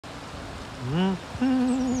Yeah,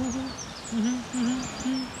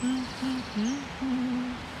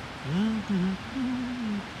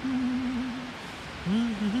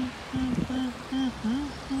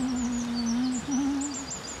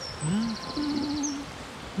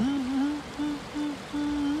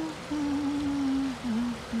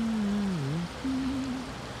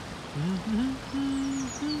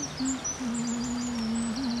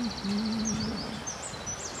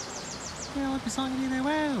 what the song be there?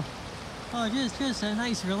 Wow! Oh, just a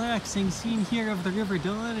nice relaxing scene here of the River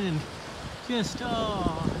Dawn, and it's just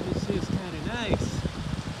kind of nice.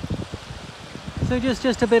 So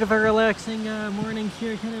just a bit of a relaxing morning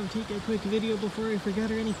here. Kind of take a quick video before I forget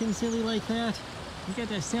or anything silly like that. You get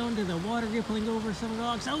the sound of the water rippling over some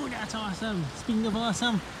rocks. Oh, that's awesome! Speaking of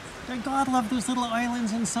awesome, God love those little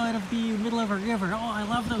islands inside of the middle of a river. Oh, I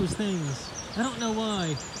love those things. I don't know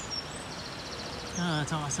why. Ah,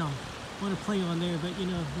 that's awesome. I want to play on there, but you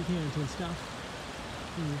know, you can't and stuff.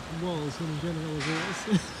 And walls in general as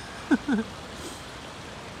well.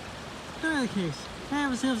 Okay,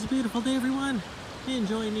 have yourselves a beautiful day, everyone.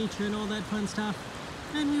 Enjoy nature and all that fun stuff.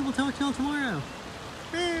 And we will talk to y'all tomorrow.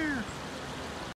 Bear!